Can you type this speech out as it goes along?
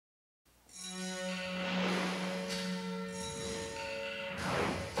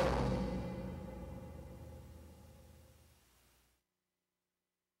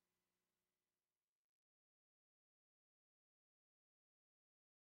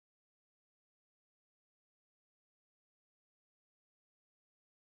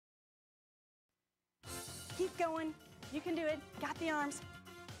Keep going. You can do it. Got the arms.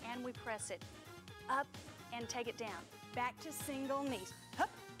 And we press it up and take it down. Back to single knees.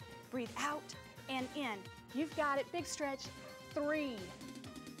 Hup. Breathe out and in. You've got it. Big stretch. 3.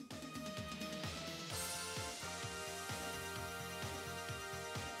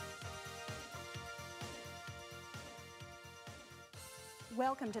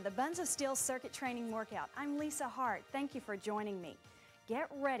 Welcome to the Buns of Steel Circuit Training Workout. I'm Leisa Hart. Thank you for joining me. Get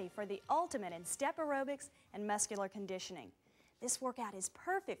ready for the ultimate in step aerobics and muscular conditioning. This workout is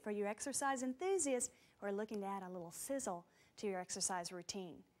perfect for you exercise enthusiasts who are looking to add a little sizzle to your exercise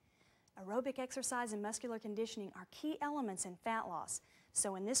routine. Aerobic exercise and muscular conditioning are key elements in fat loss.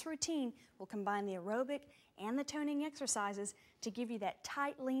 So in this routine, we'll combine the aerobic and the toning exercises to give you that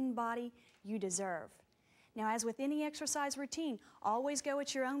tight, lean body you deserve. Now, as with any exercise routine, always go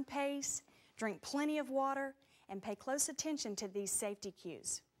at your own pace, drink plenty of water, and pay close attention to these safety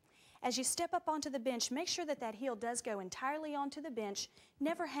cues. As you step up onto the bench, make sure that that heel does go entirely onto the bench,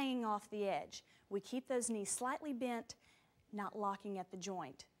 never hanging off the edge. We keep those knees slightly bent, not locking at the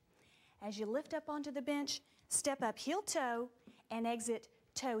joint. As you lift up onto the bench, step up heel-toe and exit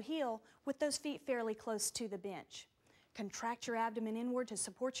toe-heel with those feet fairly close to the bench. Contract your abdomen inward to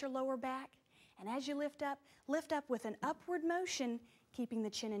support your lower back. And as you lift up with an upward motion, keeping the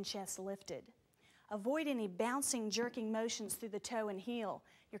chin and chest lifted. Avoid any bouncing, jerking motions through the toe and heel.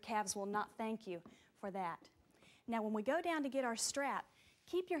 Your calves will not thank you for that. Now, when we go down to get our strap,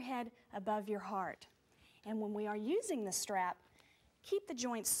 keep your head above your heart. And when we are using the strap, keep the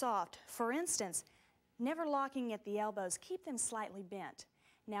joints soft. For instance, never locking at the elbows, keep them slightly bent.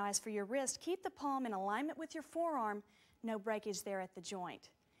 Now, as for your wrist, keep the palm in alignment with your forearm, no breakage there at the joint.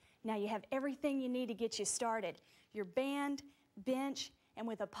 Now you have everything you need to get you started. Your band, bench, and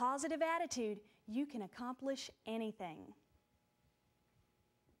with a positive attitude, you can accomplish anything.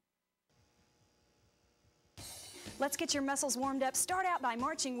 Let's get your muscles warmed up. Start out by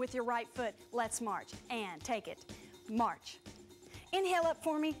marching with your right foot. Let's march. And take it. March. Inhale up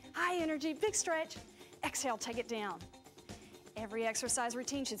for me. High energy, big stretch. Exhale, take it down. Every exercise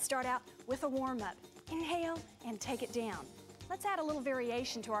routine should start out with a warm-up. Inhale and take it down. Let's add a little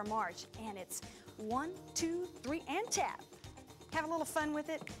variation to our march, and it's 1, 2, 3, and tap. Have a little fun with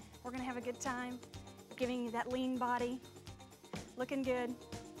it. We're gonna have a good time, giving you that lean body. Looking good.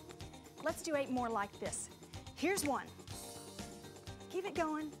 Let's do 8 more like this. Here's 1. Keep it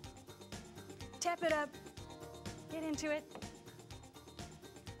going. Tap it up. Get into it.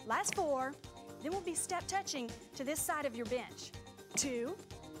 Last 4. Then we'll be step touching to this side of your bench. 2,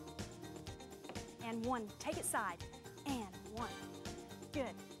 and 1. Take it side, and 1. Good.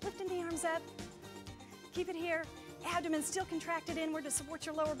 Lifting the arms up. Keep it here. Abdomen still contracted inward to support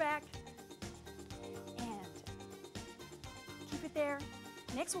your lower back. And keep it there.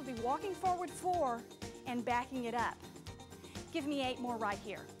 Next, we'll be walking forward 4 and backing it up. Give me 8 more right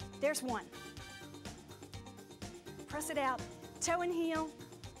here. There's 1. Press it out. Toe and heel.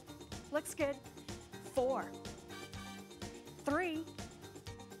 Looks good. 4, 3,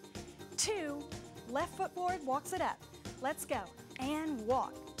 2, left foot forward, walks it up. Let's go. And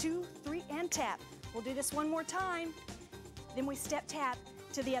walk. 2, 3, and tap. We'll do this one more time. Then we step tap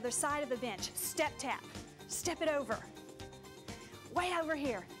to the other side of the bench. Step tap. Step it over. Way over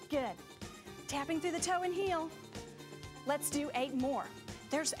here. Good. Tapping through the toe and heel. Let's do 8 more.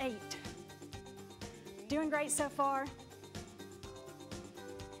 There's 8. Doing great so far.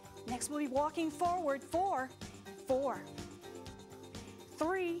 Next, we'll be walking forward. 4, 4,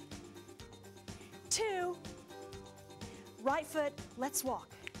 3, 2, right foot, let's walk.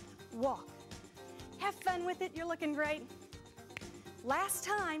 Walk. Have fun with it, you're looking great. Last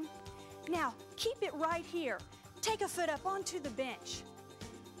time. Now, keep it right here. Take a foot up onto the bench.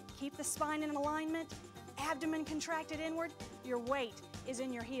 Keep the spine in alignment, abdomen contracted inward. Your weight is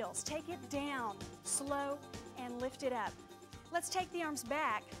in your heels. Take it down, slow, and lift it up. Let's take the arms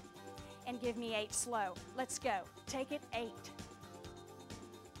back and give me 8 slow. Let's go. Take it 8.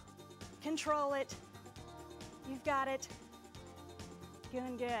 Control it. You've got it.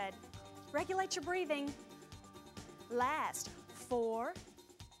 Doing good. Regulate your breathing. Last 4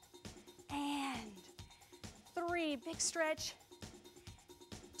 and 3. Big stretch.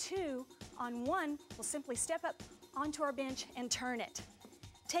 2 on 1. We'll simply step up onto our bench and turn it.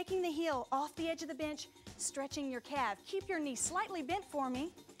 Taking the heel off the edge of the bench, stretching your calf. Keep your knee slightly bent for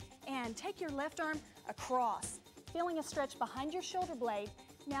me and take your left arm across. Feeling a stretch behind your shoulder blade.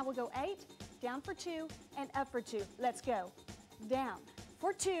 Now we'll go 8, down for 2, and up for 2. Let's go. Down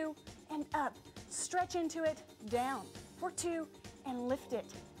for 2 and up. Stretch into it, down for 2 and lift it.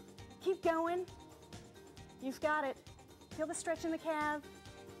 Keep going. You've got it. Feel the stretch in the calf.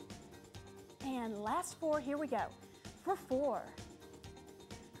 And last 4, here we go. For 4,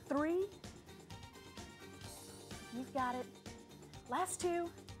 3, you've got it. Last 2,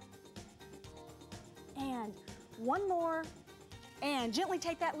 and 1 more. And gently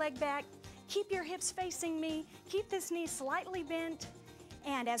take that leg back. Keep your hips facing me. Keep this knee slightly bent.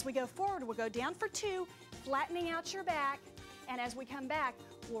 And as we go forward, we'll go down for 2, flattening out your back. And as we come back,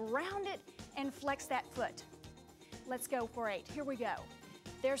 we'll round it and flex that foot. Let's go for 8. Here we go.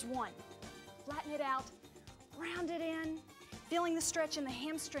 There's 1. Flatten it out, round it in, feeling the stretch in the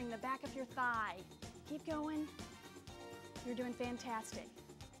hamstring, the back of your thigh. Keep going. You're doing fantastic.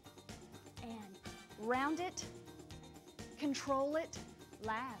 And round it, control it.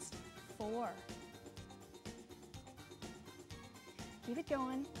 Last 4. Keep it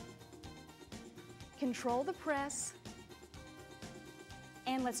going. Control the press.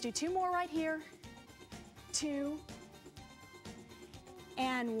 And let's do 2 more right here. 2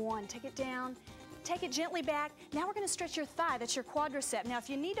 and 1. Take it down. Take it gently back. Now we're going to stretch your thigh. That's your quadricep. Now if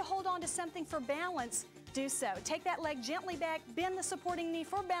you need to hold on to something for balance, do so. Take that leg gently back. Bend the supporting knee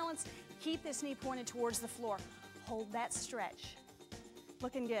for balance. Keep this knee pointed towards the floor. Hold that stretch.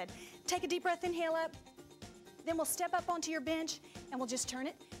 Looking good. Take a deep breath, inhale up. Then we'll step up onto your bench and we'll just turn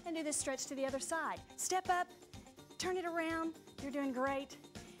it and do this stretch to the other side. Step up, turn it around. You're doing great.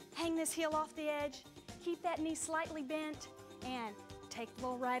 Hang this heel off the edge. Keep that knee slightly bent and take the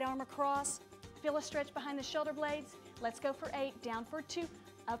little right arm across. Feel a stretch behind the shoulder blades. Let's go for 8, down for 2,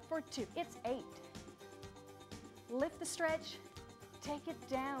 up for 2. It's 8. Lift the stretch, take it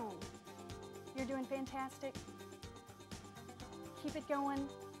down. You're doing fantastic. Keep it going.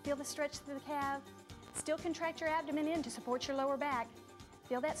 Feel the stretch through the calf. Still contract your abdomen in to support your lower back.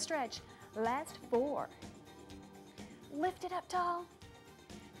 Feel that stretch. Last 4. Lift it up tall.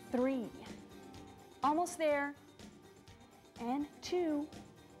 3. Almost there. And 2.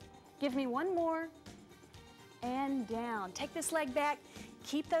 Give me 1 more. And down. Take this leg back.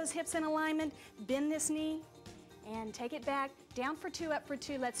 Keep those hips in alignment. Bend this knee. And take it back. Down for 2, up for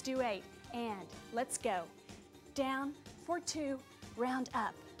 2. Let's do 8. And let's go. Down for 2. Round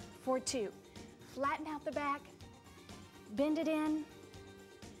up for 2. Flatten out the back. Bend it in.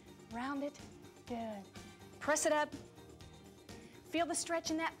 Round it. Good. Press it up. Feel the stretch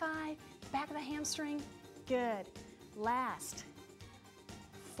in that thigh. Back of the hamstring. Good. Last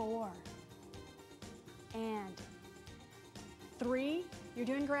 4 and 3. You're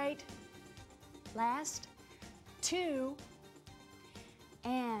doing great. Last 2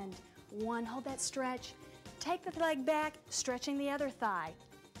 and 1. Hold that stretch. Take the leg back, stretching the other thigh.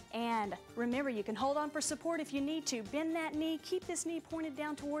 And remember, you can hold on for support if you need to. Bend that knee. Keep this knee pointed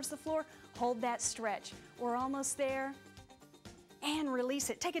down towards the floor. Hold that stretch. We're almost there. And release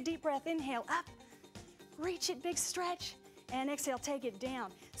it. Take a deep breath. Inhale, up. Reach it, big stretch. And exhale, take it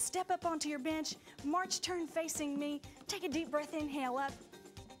down. Step up onto your bench. March, turn facing me. Take a deep breath. Inhale, up.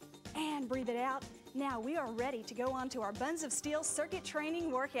 And breathe it out. Now we are ready to go on to our Buns of Steel circuit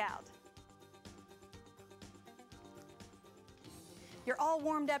training workout. You're all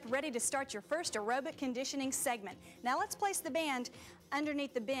warmed up, ready to start your first aerobic conditioning segment. Now let's place the band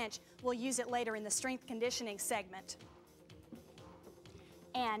underneath the bench. We'll use it later in the strength conditioning segment.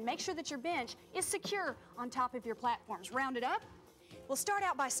 And make sure that your bench is secure on top of your platforms. Round it up. We'll start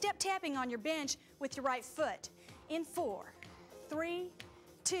out by step tapping on your bench with your right foot. In 4, 3,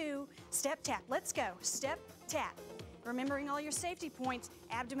 2, step tap. Let's go. Step tap. Remembering all your safety points.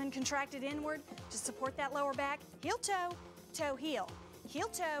 Abdomen contracted inward to support that lower back. Heel toe. Toe heel, heel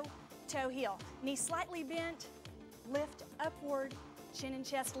toe, toe heel. Knee slightly bent, lift upward, chin and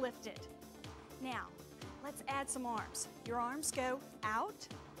chest lifted. Now, let's add some arms. Your arms go out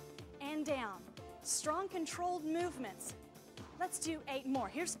and down. Strong controlled movements. Let's do 8 more.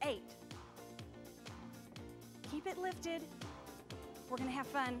 Here's 8. Keep it lifted. We're gonna have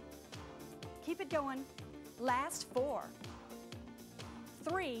fun. Keep it going. Last 4.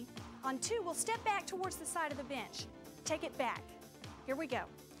 3. On 2, we'll step back towards the side of the bench. Take it back. Here we go.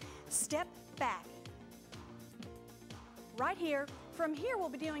 Step back. Right here. From here, we'll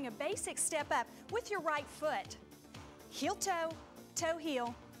be doing a basic step up with your right foot. Heel toe, toe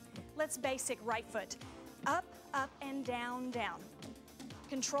heel. Let's basic right foot. Up, up, and down, down.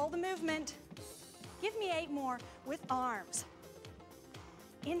 Control the movement. Give me 8 more with arms.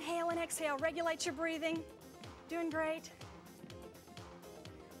 Inhale and exhale. Regulate your breathing. Doing great.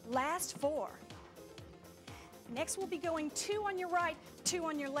 Last 4. Next, we'll be going 2 on your right, 2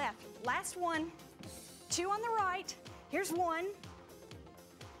 on your left. Last 1, 2 on the right. Here's 1.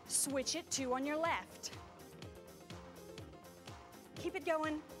 Switch it, 2 on your left. Keep it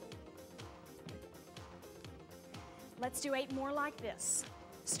going. Let's do 8 more like this.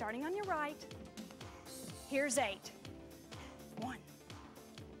 Starting on your right. Here's 8. 1.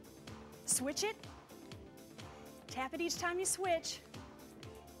 Switch it. Tap it each time you switch.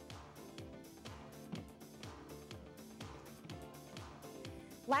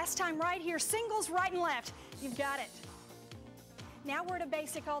 Last time right here, singles right and left. You've got it. Now we're at a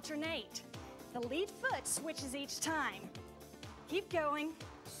basic alternate. The lead foot switches each time. Keep going.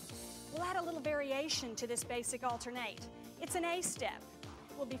 We'll add a little variation to this basic alternate. It's an A step.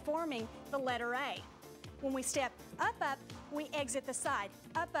 We'll be forming the letter A. When we step up, up, we exit the side.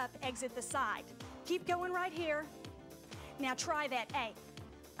 Up, up, exit the side. Keep going right here. Now try that A.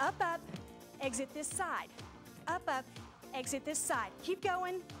 Up, up, exit this side. Up, up, exit this side. Keep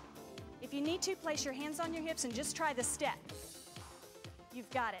going. If you need to, place your hands on your hips and just try the step. You've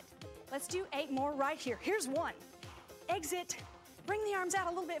got it. Let's do 8 more right here. Here's 1. Exit. Bring the arms out a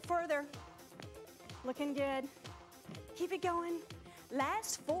little bit further. Looking good. Keep it going.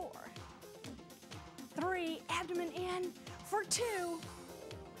 Last 4. 3. Abdomen in for 2.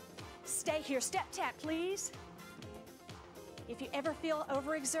 Stay here. Step tap, please. If you ever feel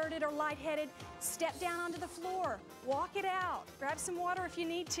overexerted or lightheaded, step down onto the floor. Walk it out. Grab some water if you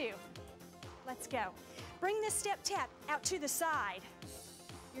need to. Let's go. Bring this step tap out to the side.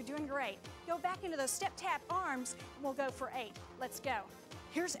 You're doing great. Go back into those step tap arms, and we'll go for 8. Let's go.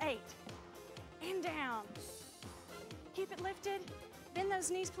 Here's 8. And down. Keep it lifted. Bend those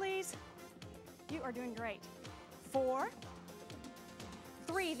knees, please. You are doing great. 4.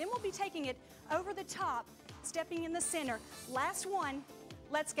 3. Then we'll be taking it over the top, stepping in the center. Last 1.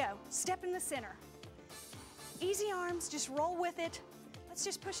 Let's go. Step in the center. Easy arms, just roll with it. Let's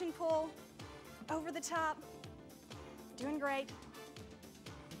just push and pull over the top. Doing great.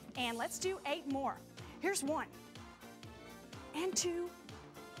 And let's do 8 more. Here's 1. And 2.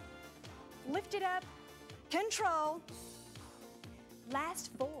 Lift it up. Control.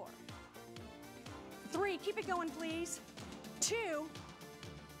 Last 4. 3. Keep it going, please. 2.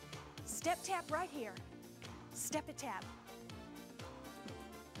 Step tap right here. Step it tap.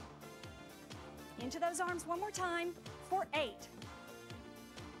 Into those arms one more time for 8.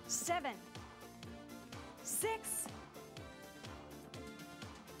 7. 6.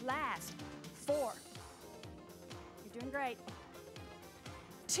 Last 4. You're doing great.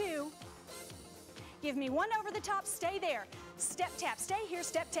 2. Give me 1 over the top, stay there. Step tap, stay here,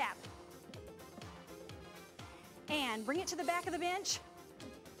 step tap. And bring it to the back of the bench.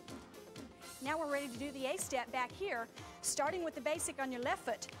 Now we're ready to do the A step back here, starting with the basic on your left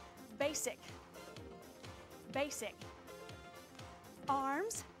foot. Basic. Basic.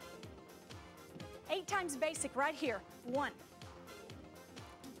 Arms. 8 times basic right here. 1.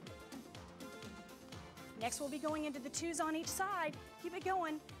 Next we'll be going into the 2s on each side. Keep it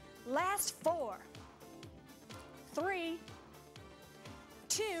going. Last 4. 3.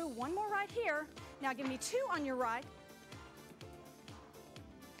 2. 1 more right here. Now give me 2 on your right.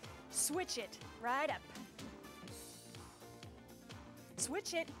 Switch it right up.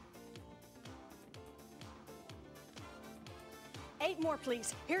 Switch it. 8 more,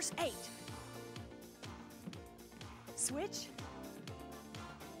 please. Here's 8. Switch.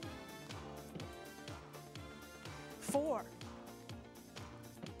 4.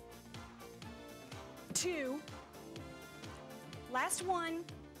 2. Last 1.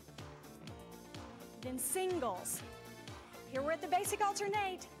 Then singles. Here we're at the basic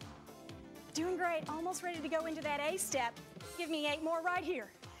alternate. Doing great. Almost ready to go into that A step. Give me 8 more right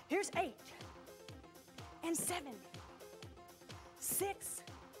here. Here's 8. And 7. 6.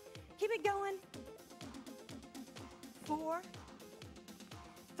 Keep it going. 4.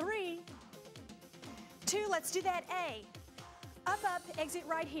 3. 2. Let's do that A. Up, up, exit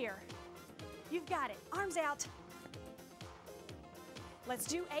right here. You've got it. Arms out. Let's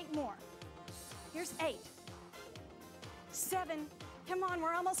do 8 more. Here's 8. 7. Come on,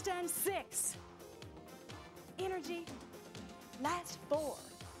 we're almost done. 6. Energy. Last 4.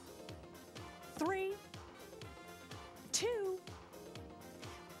 3. 2.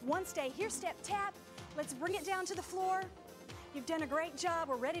 1. Stay here. Step tap. Let's bring it down to the floor. You've done a great job.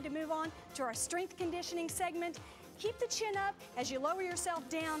 We're ready to move on to our strength conditioning segment. Keep the chin up as you lower yourself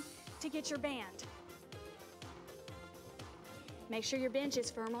down to get your band. Make sure your bench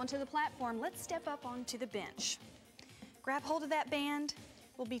is firm onto the platform. Let's step up onto the bench. Grab hold of that band.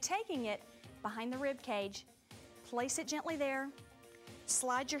 We'll be taking it behind the rib cage. Place it gently there.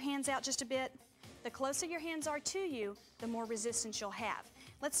 Slide your hands out just a bit. The closer your hands are to you, the more resistance you'll have.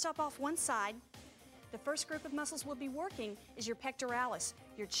 Let's stop off one side. The first group of muscles we'll be working is your pectoralis,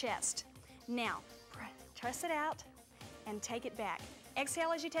 your chest. Now, press it out and take it back.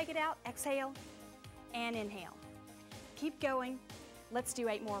 Exhale as you take it out, exhale and inhale. Keep going. Let's do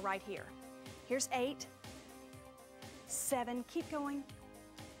 8 more right here. Here's 8, 7, keep going.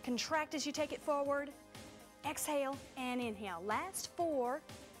 Contract as you take it forward. Exhale and inhale. Last 4,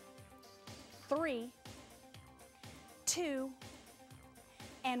 3, 2,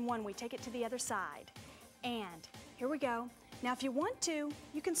 and 1. We take it to the other side. And here we go. Now if you want to,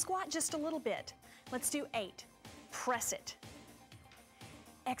 you can squat just a little bit. Let's do 8. Press it.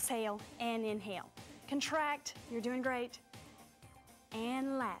 Exhale and inhale. Contract, you're doing great.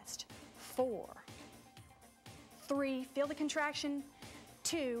 And last, 4, 3, feel the contraction,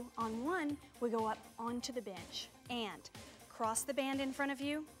 2, on 1, we go up onto the bench. And cross the band in front of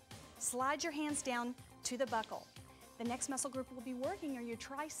you, slide your hands down to the buckle. The next muscle group we'll be working are your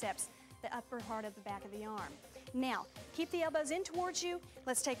triceps, the upper part of the back of the arm. Now, keep the elbows in towards you.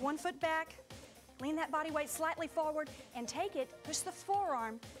 Let's take 1 foot back, lean that body weight slightly forward, and take it, push the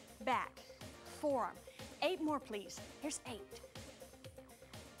forearm back, forearm. 8 more, please. Here's 8.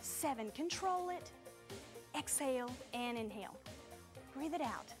 7, control it. Exhale and inhale. Breathe it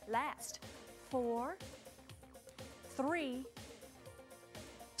out. Last, 4, 3,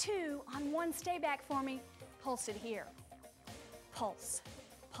 2, on 1, stay back for me. Pulse it here. Pulse,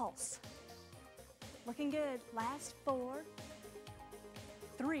 pulse. Looking good. Last 4,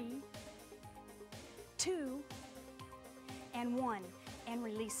 3, 2, and 1, and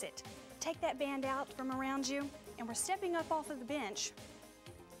release it. Take that band out from around you, and we're stepping up off of the bench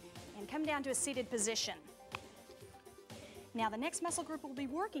and come down to a seated position. Now the next muscle group we'll be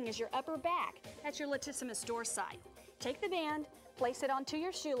working is your upper back. That's your latissimus dorsi. Take the band, place it onto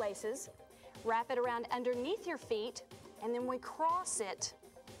your shoelaces, wrap it around underneath your feet, and then we cross it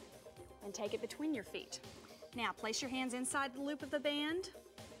and take it between your feet. Now place your hands inside the loop of the band.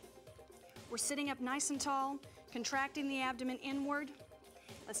 We're sitting up nice and tall, contracting the abdomen inward.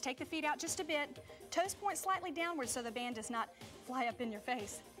 Let's take the feet out just a bit. Toes point slightly downward so the band does not fly up in your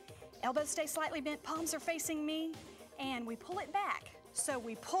face. Elbows stay slightly bent, palms are facing me, and we pull it back. So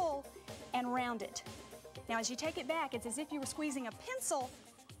we pull and round it. Now as you take it back, it's as if you were squeezing a pencil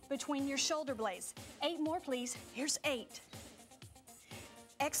between your shoulder blades. 8 more, please. Here's 8.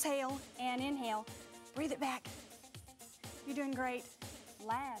 Exhale and inhale. Breathe it back. You're doing great.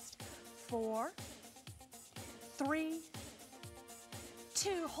 Last, 4, 3,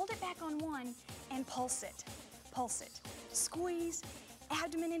 2, hold it back on 1, and pulse it. Pulse it. Squeeze,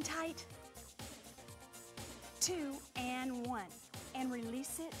 abdomen in tight. 2 and 1, and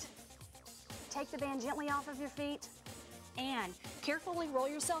release it. Take the band gently off of your feet, and carefully roll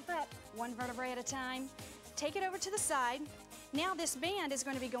yourself up, 1 vertebrae at a time. Take it over to the side. Now this band is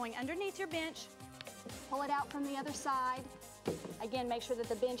going to be going underneath your bench. Pull it out from the other side. Again, make sure that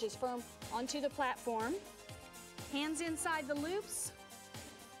the bench is firm onto the platform. Hands inside the loops.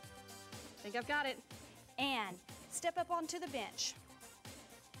 I think I've got it. And step up onto the bench.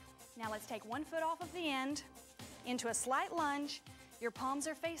 Now let's take 1 foot off of the end into a slight lunge. Your palms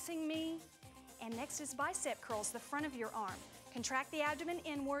are facing me. And next is bicep curls, the front of your arm. Contract the abdomen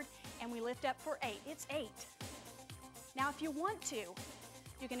inward, and we lift up for 8. It's 8. Now if you want to,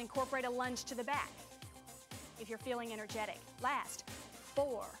 you can incorporate a lunge to the back if you're feeling energetic. Last,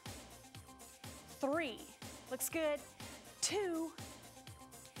 4, 3, looks good, 2,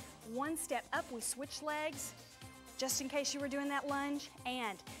 1 step up, we switch legs, just in case you were doing that lunge,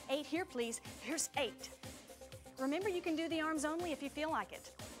 and 8 here, please. Here's 8. Remember, you can do the arms only if you feel like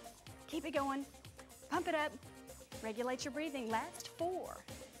it. Keep it going, pump it up, regulate your breathing. Last, 4,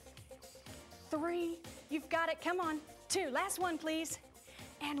 3, you've got it, come on. 2, last 1, please,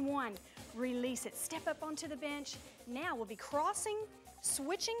 and 1. Release it, step up onto the bench. Now we'll be crossing,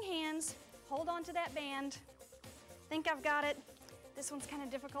 switching hands, hold on to that band. Think I've got it. This one's kind of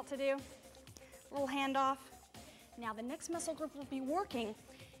difficult to do. Little handoff. Now the next muscle group we'll be working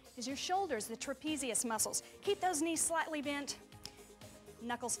is your shoulders, the trapezius muscles. Keep those knees slightly bent,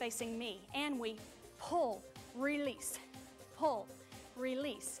 knuckles facing me, and we pull, release, pull,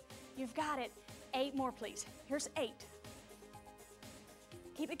 release. You've got it. 8 more, please. Here's 8.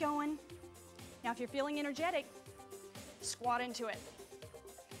 Keep it going. Now if you're feeling energetic, squat into it.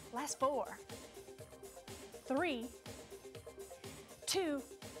 Last 4, 3, 2,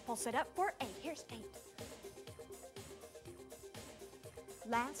 pulse it up for 8. Here's 8.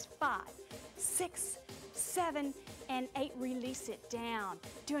 Last 5, 6, 7, and 8. Release it down.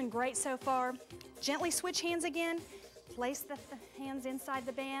 Doing great so far. Gently switch hands again. Place the hands inside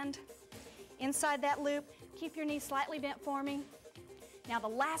the band, inside that loop. Keep your knees slightly bent for me. Now the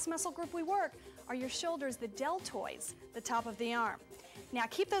last muscle group we work are your shoulders, the deltoids, the top of the arm. Now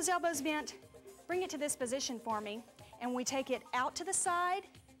keep those elbows bent. Bring it to this position for me, and we take it out to the side,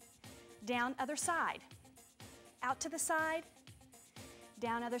 down other side. Out to the side,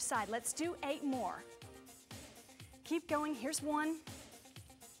 Down other side. Let's do 8 more. Keep going. Here's 1,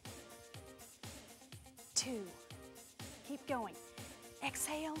 2. Keep going.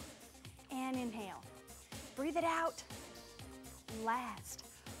 Exhale and inhale. Breathe it out. Last.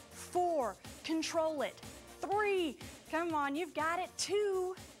 4. Control it. 3. Come on, you've got it.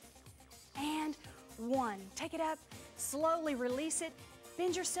 2 and 1. Take it up. Slowly release it.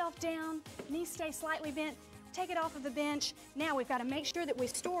 Bend yourself down. Knees stay slightly bent. Take it off of the bench. Now we've got to make sure that we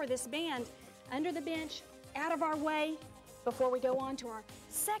store this band under the bench, out of our way, before we go on to our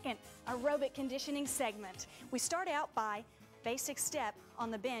second aerobic conditioning segment. We start out by basic step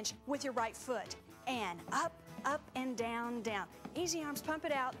on the bench with your right foot. And up, up, and down, down. Easy arms, pump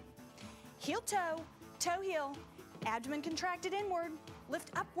it out. Heel toe, toe heel, abdomen contracted inward,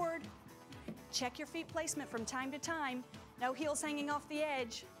 lift upward. Check your feet placement from time to time. No heels hanging off the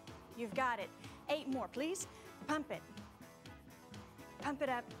edge. You've got it. 8 more, please. Pump it. Pump it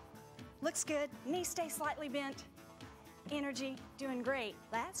up. Looks good. Knees stay slightly bent. Energy, doing great.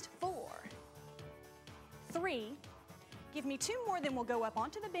 Last 4, 3. Give me 2 more, then we'll go up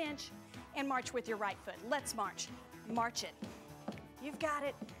onto the bench and march with your right foot. Let's march. March it. You've got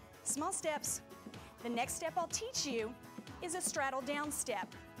it. Small steps. The next step I'll teach you is a straddle down step.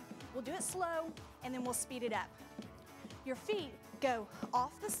 We'll do it slow, and then we'll speed it up. Your feet go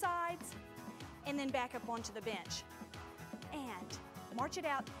off the sides and then back up onto the bench. And march it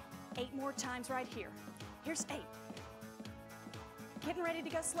out 8 more times right here. Here's 8. Getting ready to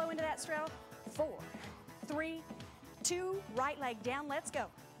go slow into that straddle. 4, 3, 2, right leg down. Let's go.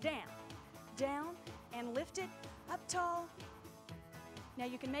 Down, down, and lift it up tall. Now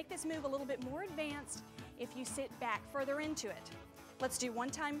you can make this move a little bit more advanced if you sit back further into it. Let's do one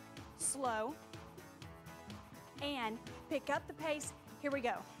time slow and pick up the pace. Here we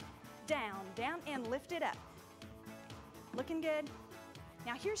go. Down, down, and lift it up. Looking good.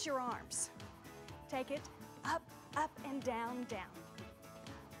 Now here's your arms. Take it up, up, and down, down.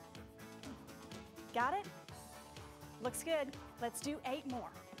 Got it? Looks good. Let's do 8 more.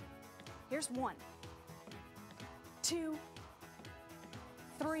 Here's 1, 2,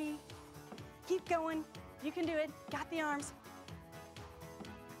 3. Keep going. You can do it. Got the arms.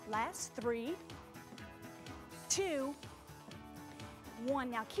 Last 3, 2,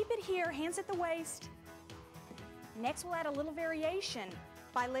 1. Now keep it here, hands at the waist. Next we'll add a little variation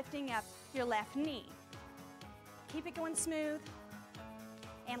by lifting up your left knee. Keep it going smooth.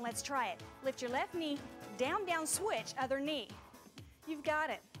 And let's try it. Lift your left knee, down, down, switch, other knee. You've got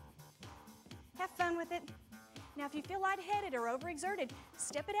it. Have fun with it. Now if you feel lightheaded or overexerted,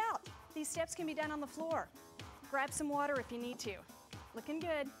 step it out. These steps can be done on the floor. Grab some water if you need to. Looking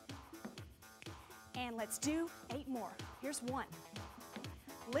good. And let's do 8 more. Here's 1.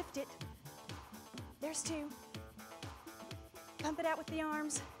 Lift it. There's 2. Pump it out with the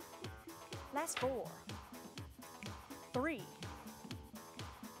arms. Last 4, 3,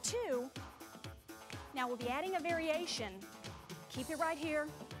 2. Now we'll be adding a variation. Keep it right here.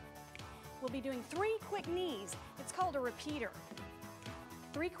 We'll be doing 3 quick knees. It's called a repeater.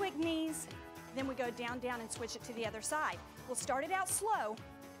 3 quick knees, then we go down, down, and switch it to the other side. We'll start it out slow,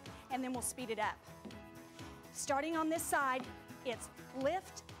 and then we'll speed it up. Starting on this side, it's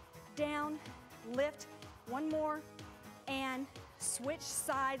lift, down, lift, 1 more, and switch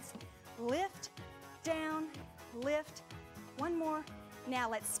sides, lift, down, lift, 1 more. Now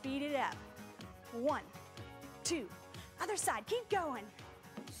let's speed it up. 1, 2, other side, keep going.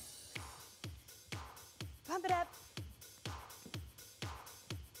 Pump it up.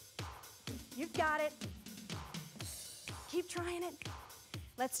 You've got it. Keep trying it.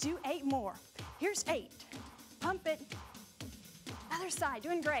 Let's do 8 more. Here's 8. Pump it. Other side,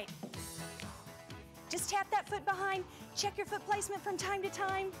 doing great. Just tap that foot behind. Check your foot placement from time to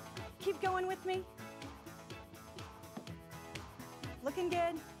time. Keep going with me. Looking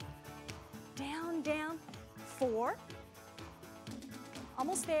good. Down, down. 4.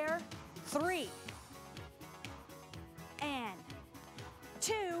 Almost there. 3. And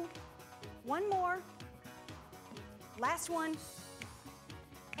 2. 1 more. Last one.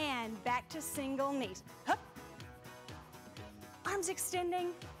 And back to single knees. Hup. Arms extending.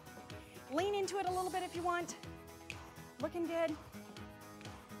 Lean into it a little bit if you want. Looking good.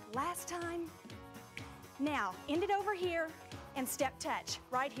 Last time. Now, end it over here and step touch.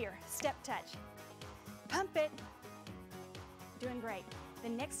 Right here, step touch. Pump it. Doing great. The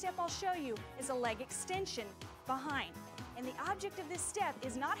next step I'll show you is a leg extension behind. And the object of this step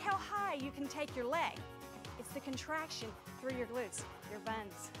is not how high you can take your leg. It's the contraction through your glutes, your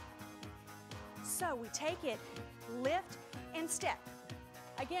buns. So we take it, lift, and step.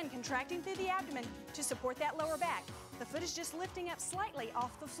 Again, contracting through the abdomen to support that lower back. The foot is just lifting up slightly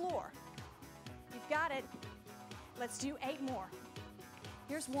off the floor. You've got it. Let's do 8 more.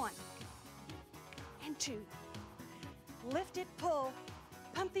 Here's 1 and 2. Lift it, pull,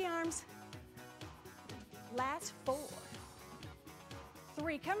 pump the arms. Last 4.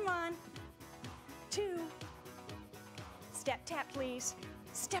 3, come on. 2. Step, tap, please.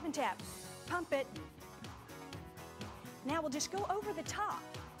 Step and tap. Pump it. Now we'll just go over the top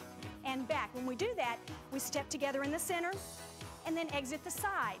and back. When we do that, we step together in the center and then exit the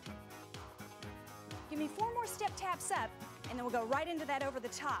side. Give me 4 more step taps up, and then we'll go right into that over the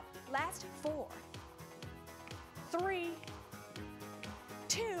top. Last 4, 3,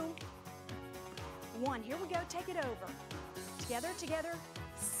 2, 1. Here we go, take it over. Together, together,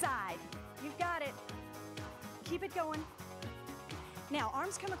 side. You've got it. Keep it going. Now,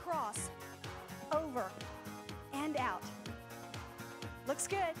 arms come across, over, and out. Looks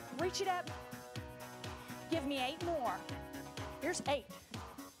good. Reach it up. Give me 8 more. Here's 8,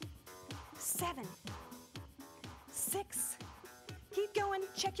 7, 6. Keep going.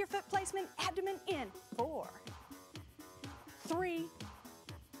 Check your foot placement. Abdomen in. 4, 3,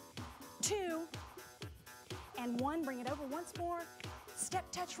 2, and 1. Bring it over once more. Step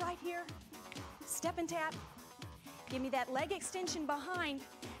touch right here. Step and tap. Give me that leg extension behind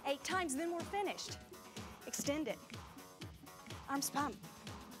 8 times, then we're finished. Extend it. Arms pump.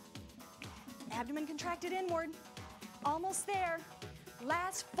 Abdomen contracted inward. Almost there.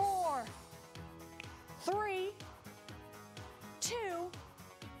 Last 4, 3, 2.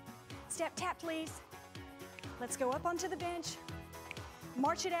 Step tap, please. Let's go up onto the bench.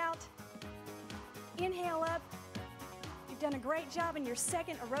 March it out. Inhale up. You've done a great job in your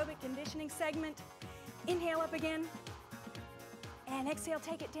second aerobic conditioning segment. Inhale up again. And exhale,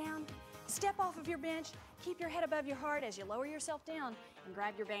 take it down. Step off of your bench. Keep your head above your heart as you lower yourself down and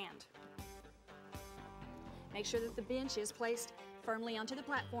grab your band. Make sure that the bench is placed firmly onto the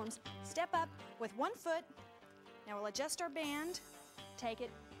platforms. Step up with 1 foot. Now we'll adjust our band. Take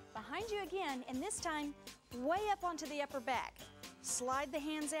it behind you again, and this time way up onto the upper back. Slide the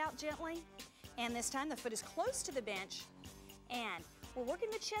hands out gently, and this time the foot is close to the bench, and we're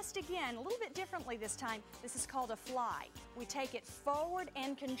working the chest again, a little bit differently this time. This is called a fly. We take it forward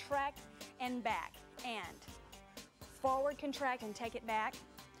and contract and back, and forward, contract, and take it back.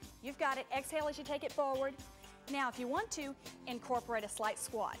 You've got it. Exhale as you take it forward. Now, if you want to, incorporate a slight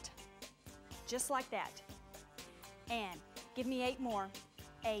squat, just like that. And give me 8 more.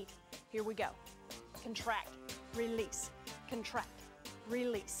 8. Here we go. Contract, release, contract,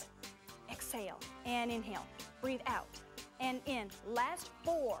 release. Exhale and inhale. Breathe out and in. Last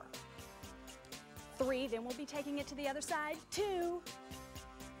 4, 3. Then we'll be taking it to the other side. 2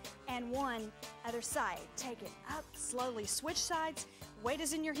 and 1. Other side. Take it up slowly. Switch sides. Weight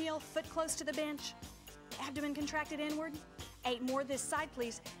is in your heel. Foot close to the bench. Abdomen contracted inward. 8 more this side,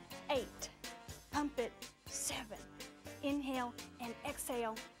 please. 8. Pump it. 7. Inhale and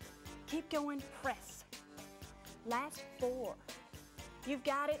exhale. Keep going. Press. Last 4. You've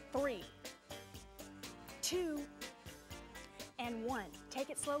got it. 3, 2, and 1. Take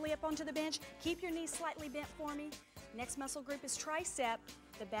it slowly up onto the bench. Keep your knees slightly bent for me. Next muscle group is tricep,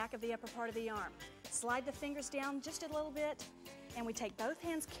 the back of the upper part of the arm. Slide the fingers down just a little bit, and we take both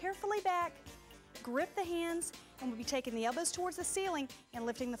hands carefully back. Grip the hands, and we'll be taking the elbows towards the ceiling and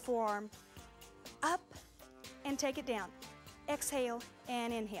lifting the forearm up and take it down. Exhale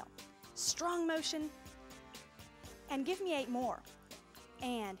and inhale. Strong motion. And give me 8 more.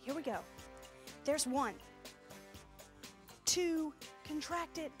 And here we go. There's 1, 2,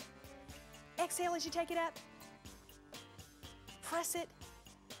 contract it. Exhale as you take it up. Press it.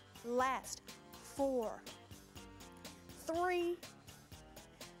 Last 4, 3,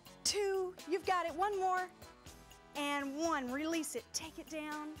 2, you've got it. 1 more. And 1, release it. Take it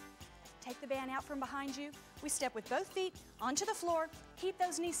down. Take the band out from behind you. We step with both feet onto the floor. Keep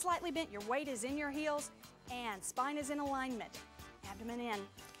those knees slightly bent. Your weight is in your heels and spine is in alignment. Abdomen in.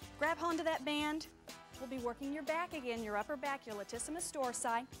 Grab onto that band. We'll be working your back again, your upper back, your latissimus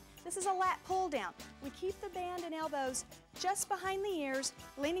dorsi. This is a lat pull down. We keep the band and elbows just behind the ears,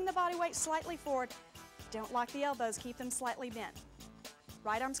 leaning the body weight slightly forward. Don't lock the elbows, keep them slightly bent.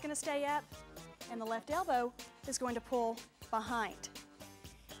 Right arm's gonna stay up, and the left elbow is going to pull behind.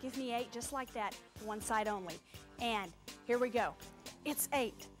 Give me 8 just like that, one side only. And here we go. It's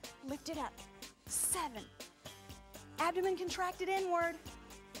 8, lift it up. 7, abdomen contracted inward.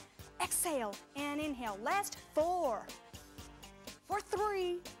 Exhale and inhale. Last 4,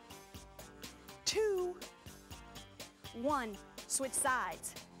 3, 2, 1. Switch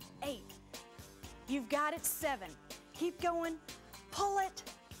sides. 8. You've got it. 7. Keep going. Pull it.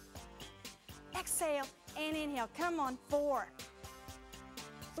 Exhale and inhale. Come on, 4,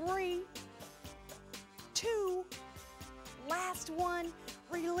 3, 2, last one.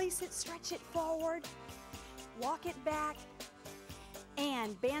 Release it, stretch it forward, walk it back,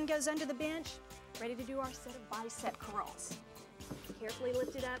 and band goes under the bench. Ready to do our set of bicep curls. Carefully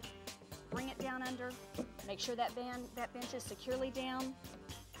lift it up, bring it down under. Make sure that bench is securely down.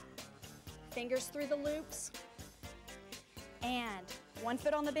 Fingers through the loops. And 1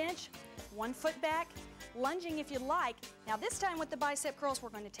 foot on the bench, 1 foot back, lunging if you'd like. Now this time with the bicep curls, we're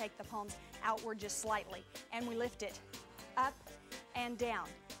going to take the palms outward just slightly, and we lift it up and down.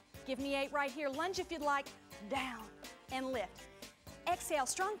 Give me 8 right here. Lunge if you'd like, down and lift. Exhale,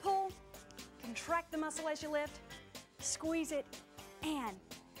 strong pull, contract the muscle as you lift, squeeze it, and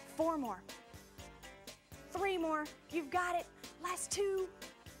 4 more, 3 more, you've got it, last 2,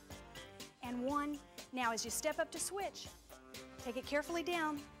 and 1. Now as you step up to switch, take it carefully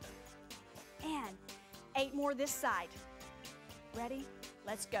down, and 8 more this side. Ready?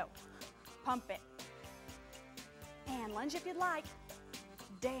 Let's go. Pump it. And lunge if you'd like,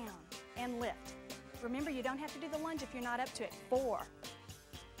 down and lift. Remember, you don't have to do the lunge if you're not up to it. 4,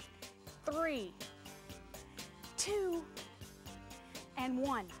 3, 2, and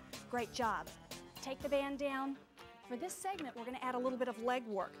 1. Great job. Take the band down. For this segment, we're going to add a little bit of leg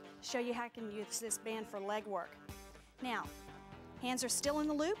work. Show you how I can use this band for leg work. Now, hands are still in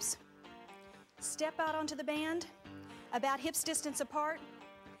the loops. Step out onto the band, about hips distance apart.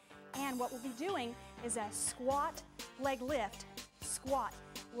 And what we'll be doing is a squat, leg lift, squat,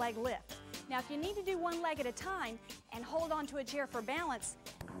 leg lift. Now, if you need to do one leg at a time and hold on to a chair for balance,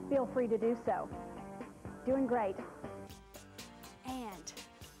 feel free to do so. Doing great. And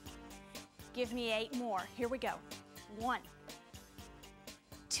give me 8 more. Here we go. 1,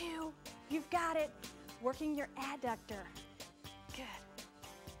 2, you've got it. Working your adductor. Good.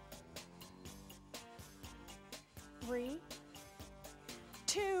 3,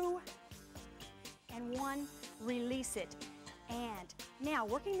 2, and 1. Release it. And now,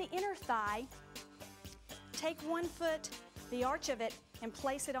 working the inner thigh, take 1 foot, the arch of it, and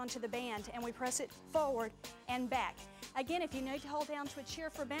place it onto the band, and we press it forward and back. Again, if you need to hold down to a chair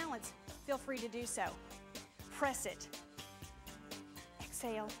for balance, feel free to do so. Press it.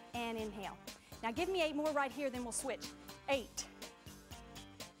 Exhale and inhale. Now give me 8 more right here, then we'll switch. 8,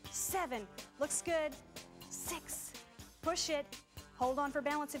 7, looks good. 6, push it. Hold on for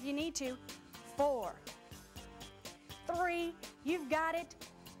balance if you need to. 4, 3, you've got it.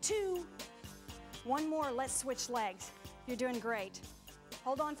 2, 1 more, let's switch legs. You're doing great.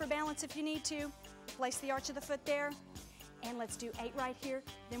 Hold on for balance if you need to. Place the arch of the foot there. And let's do 8 right here,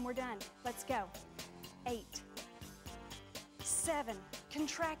 then we're done. Let's go. 8, 7,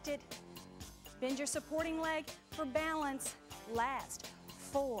 contract it. Bend your supporting leg for balance. Last.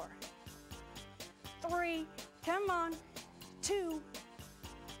 4, 3, come on. 2,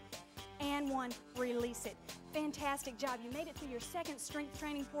 and 1, release it. Fantastic job. You made it through your second strength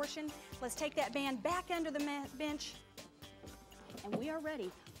training portion. Let's take that band back under the bench. And we are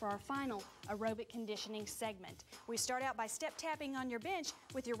ready for our final aerobic conditioning segment. We start out by step tapping on your bench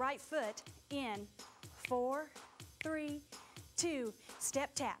with your right foot in 4, 3, 2,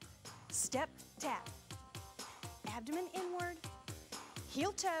 step tap, step tap. Abdomen inward,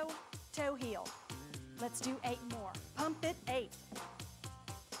 heel toe, toe heel. Let's do 8 more. Pump it. 8,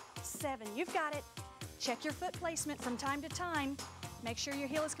 7, you've got it. Check your foot placement from time to time. Make sure your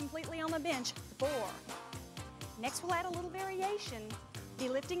heel is completely on the bench. 4. Next, we'll add a little variation. Be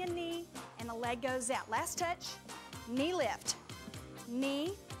lifting a knee and the leg goes out. Last touch, knee lift.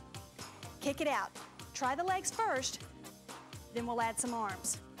 Knee, kick it out. Try the legs first, then we'll add some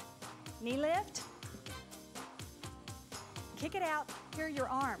arms. Knee lift, kick it out. Here are your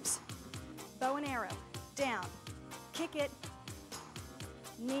arms. Bow and arrow, down, kick it,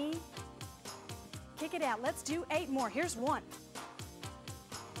 knee, kick it out. Let's do 8 more. Here's 1,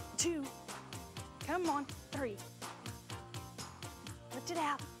 2, come on, 3. Lift it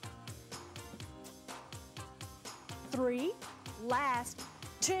out. 3, last,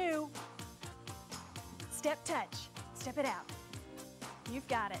 2, step touch, step it out. You've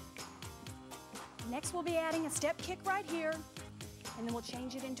got it. Next we'll be adding a step kick right here, and then we'll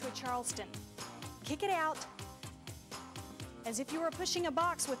change it into a Charleston. Kick it out as if you were pushing a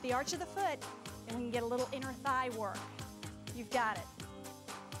box with the arch of the foot, and we can get a little inner thigh work. You've got it.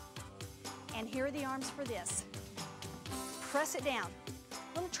 And here are the arms for this. Press it down.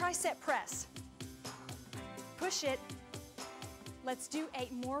 Little tricep press. Push it. Let's do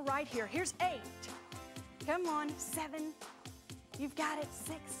 8 more right here. Here's 8. Come on, 7. You've got it.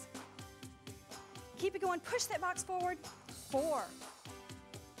 6. Keep it going. Push that box forward. 4,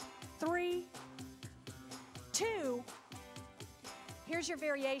 3, 2. Here's your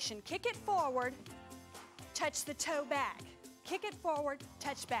variation. Kick it forward, touch the toe back. Kick it forward,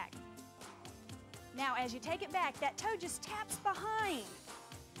 touch back. Now, as you take it back, that toe just taps behind.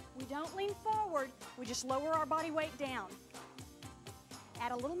 We don't lean forward, we just lower our body weight down.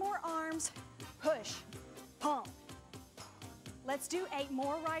 Add a little more arms, push, pump. Let's do 8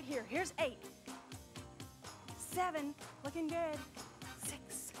 more right here. Here's 8. 7, looking good.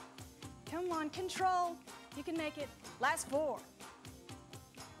 6, come on, control. You can make it. Last 4.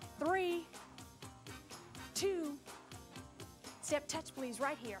 3, 2, step touch please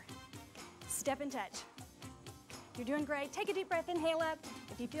right here. Step and touch. You're doing great. Take a deep breath, inhale up.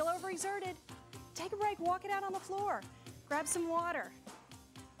 If you feel overexerted, take a break, walk it out on the floor. Grab some water.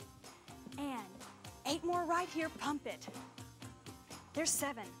 And 8 more right here, pump it. There's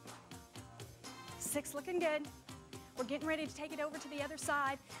 7. 6, looking good. We're getting ready to take it over to the other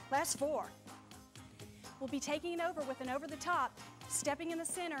side. Last 4. We'll be taking it over with an over the top, stepping in the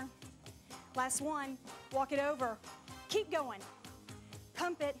center. Last 1, walk it over. Keep going.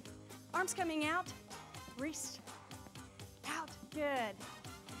 Pump it. Arms coming out. Wrist out. Good.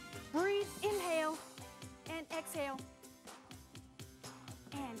 Breathe, inhale, and exhale.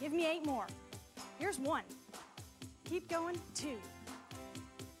 And give me 8 more. Here's 1. Keep going, 2.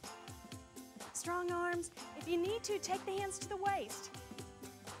 Strong arms. If you need to, take the hands to the waist.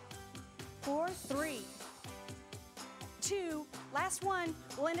 4, 3, 2, last 1.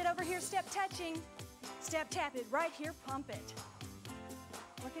 We'll end it over here, step touching. Step tap it right here, pump it.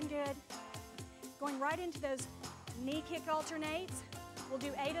 Looking good. Going right into those knee kick alternates. We'll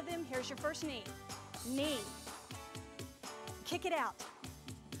do 8 of them. Here's your first knee. Knee. Kick it out.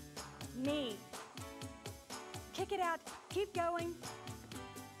 Knee. Kick it out. Keep going.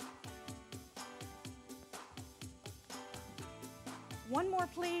 One more,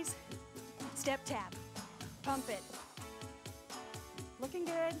 please. Step tap. Pump it. Looking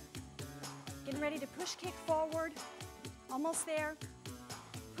good. Getting ready to push kick forward. Almost there.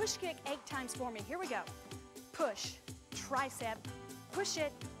 Push kick 8 times for me. Here we go. Push. Tricep. Push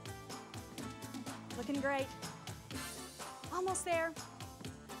it. Looking great. Almost there.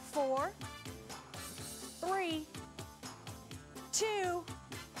 4, 3, 2.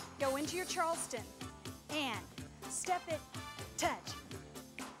 Go into your Charleston. And step it. Touch.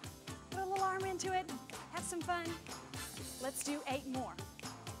 Put a little arm into it. Have some fun. Let's do 8 more.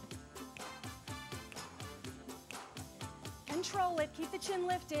 Control it. Keep the chin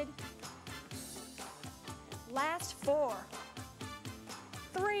lifted. Last 4,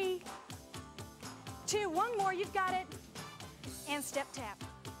 3, 2. One more. You've got it. And step tap.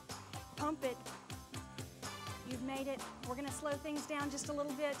 Pump it. You've made it. We're going to slow things down just a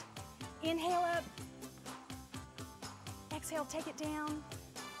little bit. Inhale up. Exhale, take it down.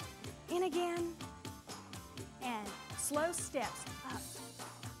 In again. And slow steps. Up,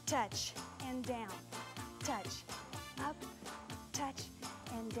 touch, and down. Touch, up, touch,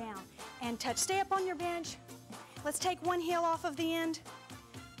 and down. And touch. Stay up on your bench. Let's take one heel off of the end.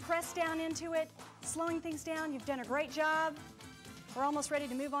 Press down into it. Slowing things down. You've done a great job. We're almost ready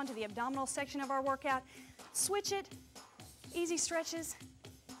to move on to the abdominal section of our workout. Switch it. Easy stretches.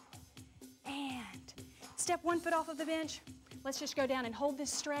 And step 1 foot off of the bench. Let's just go down and hold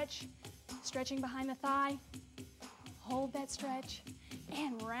this stretch. Stretching behind the thigh. Hold that stretch.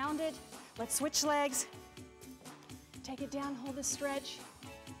 And round it. Let's switch legs. Take it down, hold the stretch.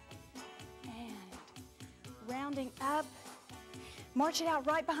 And rounding up. March it out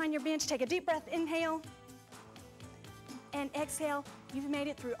right behind your bench. Take a deep breath, inhale. And exhale. You've made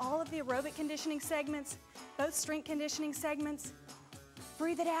it through all of the aerobic conditioning segments, both strength conditioning segments.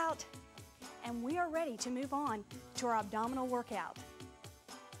 Breathe it out. And we are ready to move on to our abdominal workout.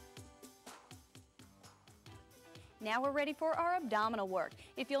 Now we're ready for our abdominal work.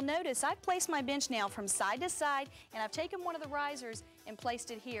 If you'll notice, I've placed my bench now from side to side, and I've taken one of the risers and placed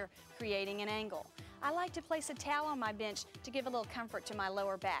it here, creating an angle. I like to place a towel on my bench to give a little comfort to my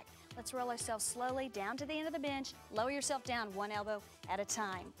lower back. Let's roll ourselves slowly down to the end of the bench. Lower yourself down one elbow at a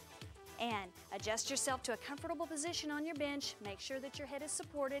time. And adjust yourself to a comfortable position on your bench. Make sure that your head is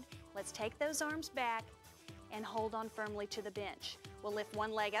supported. Let's take those arms back and hold on firmly to the bench. We'll lift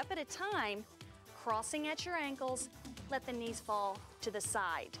one leg up at a time, crossing at your ankles. Let the knees fall to the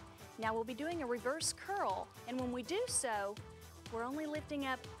side. Now we'll be doing a reverse curl, and when we do so, we're only lifting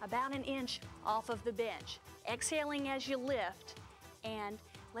up about an inch off of the bench. Exhaling as you lift, and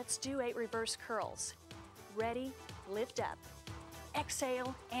let's do 8 reverse curls. Ready, lift up.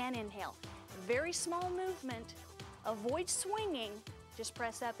 Exhale and inhale. Very small movement. Avoid swinging. Just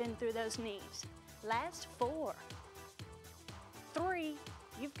press up in through those knees. Last 4, 3,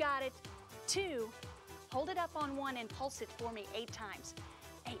 you've got it. 2, Hold it up on one and pulse it for me 8 times.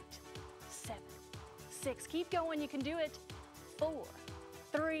 8, 7, 6. Keep going, you can do it. 4,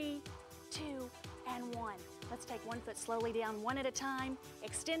 3, 2, and 1. Let's take one foot slowly down, one at a time.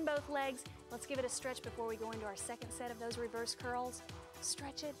 Extend both legs. Let's give it a stretch before we go into our second set of those reverse curls.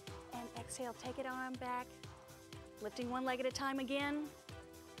 Stretch it and exhale, take it arm back. Lifting one leg at a time again.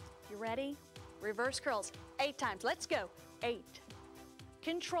 You ready? Reverse curls, 8 times. Let's go. 8.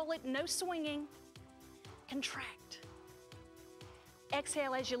 Control it, no swinging. Contract.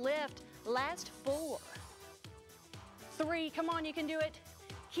 Exhale as you lift. Last 4. 3, come on, you can do it.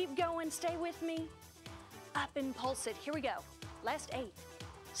 Keep going, stay with me. Up and pulse it. Here we go. Last 8,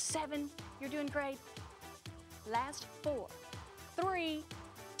 7, you're doing great. Last 4, 3,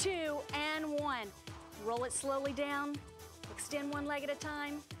 2, and 1. Roll it slowly down. Extend one leg at a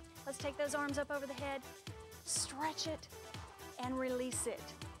time. Let's take those arms up over the head. Stretch it and release it.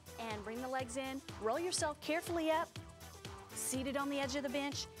 And bring the legs in. Roll yourself carefully up. Seated on the edge of the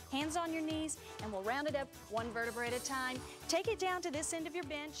bench, hands on your knees, and we'll round it up one vertebra at a time. Take it down to this end of your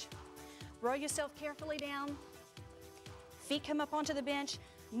bench. Roll yourself carefully down. Feet come up onto the bench.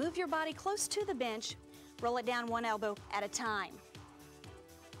 Move your body close to the bench. Roll it down one elbow at a time.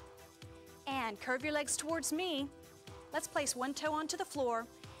 And curve your legs towards me. Let's place one toe onto the floor.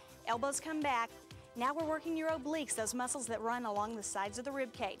 Elbows come back. Now we're working your obliques, those muscles that run along the sides of the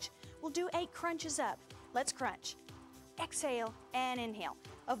rib cage. We'll do 8 crunches up. Let's crunch. Exhale and inhale.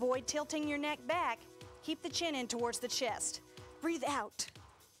 Avoid tilting your neck back. Keep the chin in towards the chest. Breathe out.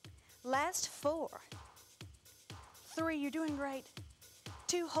 Last 4. 3, you're doing great.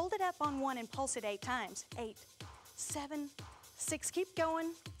 2, hold it up on one and pulse it 8 times. 8, 7, 6, keep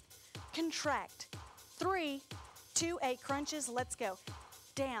going. Contract. 3, 2, 8 crunches, let's go.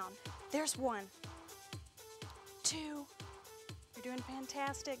 Down, there's 1, 2, you're doing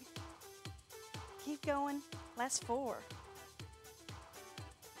fantastic. Keep going, last 4,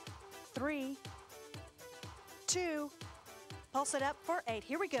 3, 2, pulse it up for 8,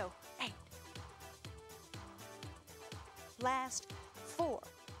 here we go, 8. Last 4,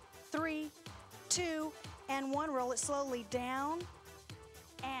 3, 2, and 1, roll it slowly down,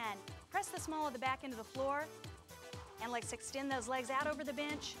 and press the small of the back into the floor, and let's extend those legs out over the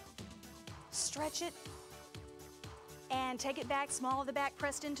bench, stretch it, and take it back, small of the back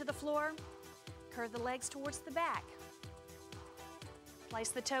pressed into the floor, curve the legs towards the back. Place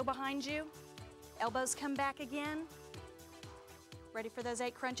the toe behind you, elbows come back again. Ready for those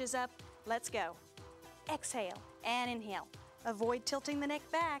 8 crunches up? Let's go. Exhale and inhale. Avoid tilting the neck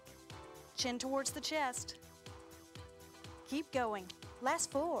back, chin towards the chest. Keep going.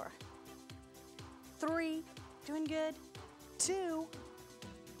 Last 4, 3, doing good, 2,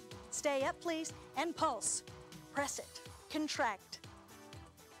 stay up please, and pulse. Press it, contract.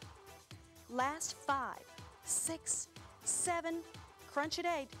 Last 5, 6, 7, crunch at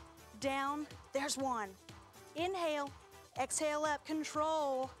 8, down, there's 1. Inhale, exhale up,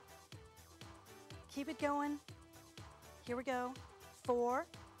 control. Keep it going. Here we go. 4,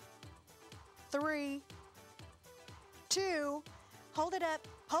 3, 2, hold it up,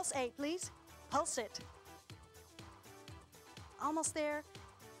 pulse 8 please, pulse it. Almost there,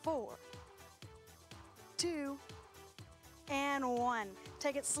 4, 2, and 1.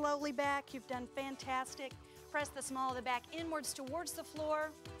 Take it slowly back, you've done fantastic. Press the small of the back inwards towards the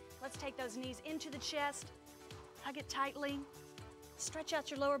floor. Let's take those knees into the chest, hug it tightly. Stretch out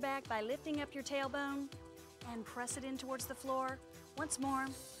your lower back by lifting up your tailbone and press it in towards the floor. Once more,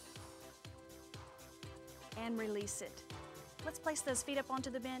 and release it. Let's place those feet up onto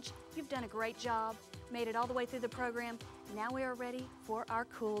the bench. You've done a great job, made it all the way through the program. Now we are ready for our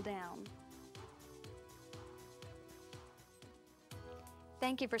cool down.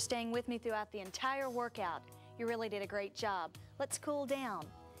 Thank you for staying with me throughout the entire workout. You really did a great job. Let's cool down.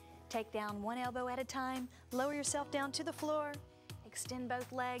 Take down one elbow at a time, lower yourself down to the floor, extend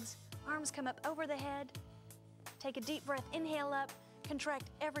both legs, arms come up over the head. Take a deep breath, inhale up, contract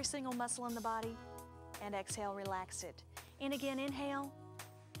every single muscle in the body, and exhale, relax it. In again, inhale,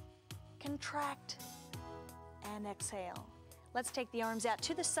 contract, and exhale. Let's take the arms out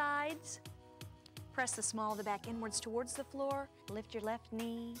to the sides. Press the small of the back inwards towards the floor. Lift your left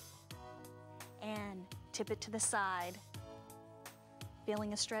knee and tip it to the side.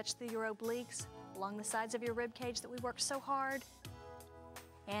 Feeling a stretch through your obliques along the sides of your rib cage that we worked so hard.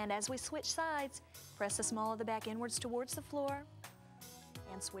 And as we switch sides, press the small of the back inwards towards the floor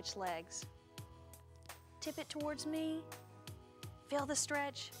and switch legs. Tip it towards me. Feel the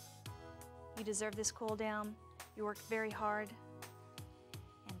stretch. You deserve this cool down. You worked very hard.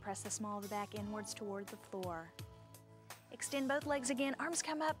 And press the small of the back inwards toward the floor. Extend both legs again. Arms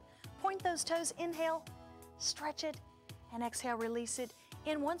come up. Point those toes. Inhale. stretch it, and exhale, release it.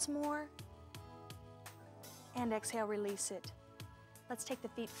 In once more, and exhale, release it. Let's take the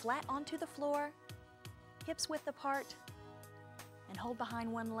feet flat onto the floor, hips width apart, and hold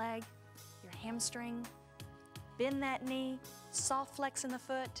behind one leg, your hamstring. Bend that knee, soft flex in the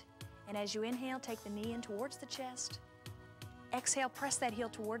foot, and as you inhale, take the knee in towards the chest. Exhale, press that heel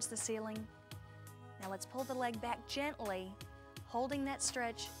towards the ceiling. Now let's pull the leg back gently, holding that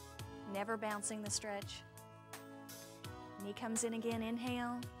stretch, never bouncing the stretch. Knee comes in again,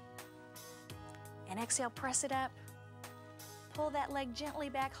 inhale, and exhale, press it up. Pull that leg gently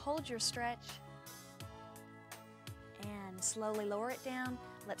back, hold your stretch, and slowly lower it down.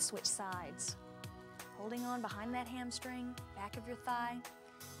 Let's switch sides. Holding on behind that hamstring, back of your thigh,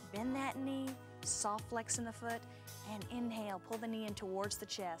 bend that knee, soft flex in the foot, and inhale, pull the knee in towards the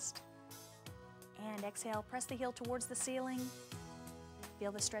chest. And exhale, press the heel towards the ceiling.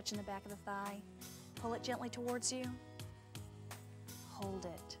 Feel the stretch in the back of the thigh. Pull it gently towards you. Hold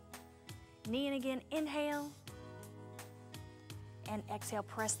it. Knee in again, inhale. And exhale,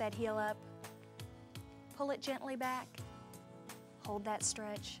 press that heel up. Pull it gently back. Hold that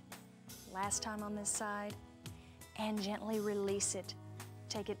stretch. Last time on this side. And gently release it.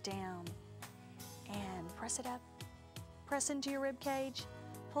 Take it down. And press it up. Press into your rib cage.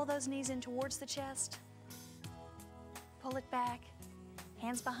 Pull those knees in towards the chest. Pull it back.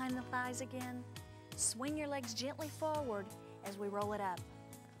 Hands behind the thighs again. Swing your legs gently forward as we roll it up.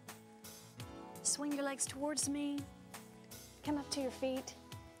 Swing your legs towards me. Come up to your feet.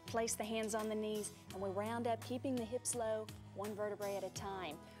 Place the hands on the knees, and we round up, keeping the hips low, one vertebrae at a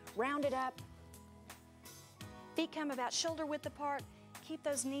time. Round it up. Feet come about shoulder width apart. Keep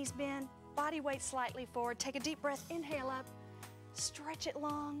those knees bent. Body weight slightly forward. Take a deep breath. Inhale up. Stretch it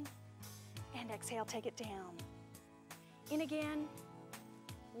long. And exhale, take it down. In again.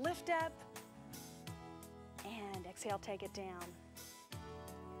 Lift up. And exhale, take it down.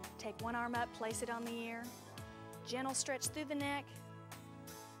 Take one arm up, place it on the ear. Gentle stretch through the neck.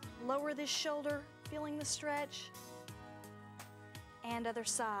 Lower this shoulder, feeling the stretch. And other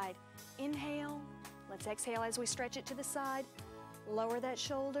side. Inhale. Let's exhale as we stretch it to the side. Lower that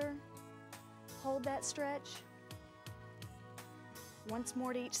shoulder. Hold that stretch. Once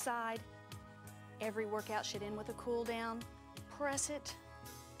more to each side. Every workout should end with a cool down. Press it.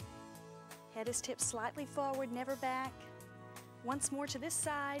 Head is tipped slightly forward, never back. Once more to this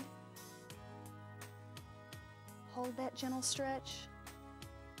side. Hold that gentle stretch.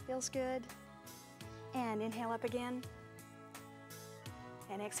 Feels good. And inhale up again.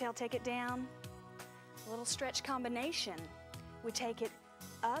 And exhale, take it down. A little stretch combination. We take it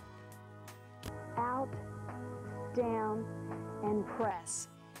up, out, down, and press.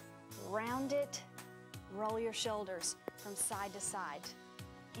 Round it, roll your shoulders from side to side.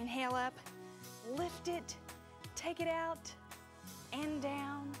 Inhale up, lift it, take it out, and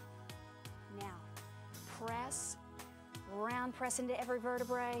down. Now, press, round press into every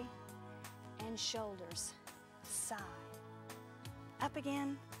vertebrae, and shoulders, side. Up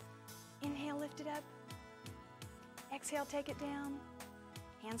again, inhale, lift it up. Exhale, take it down.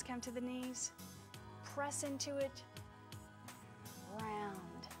 Hands come to the knees. Press into it.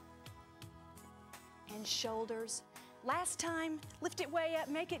 Round. And shoulders. Last time, lift it way up,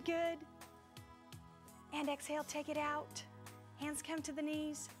 make it good. And exhale, take it out. Hands come to the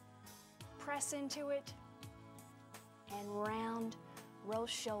knees. Press into it. And round, roll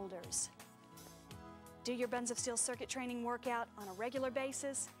shoulders. Do your Buns of Steel circuit training workout on a regular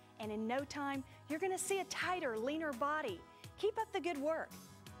basis, and in no time, you're gonna see a tighter, leaner body. Keep up the good work.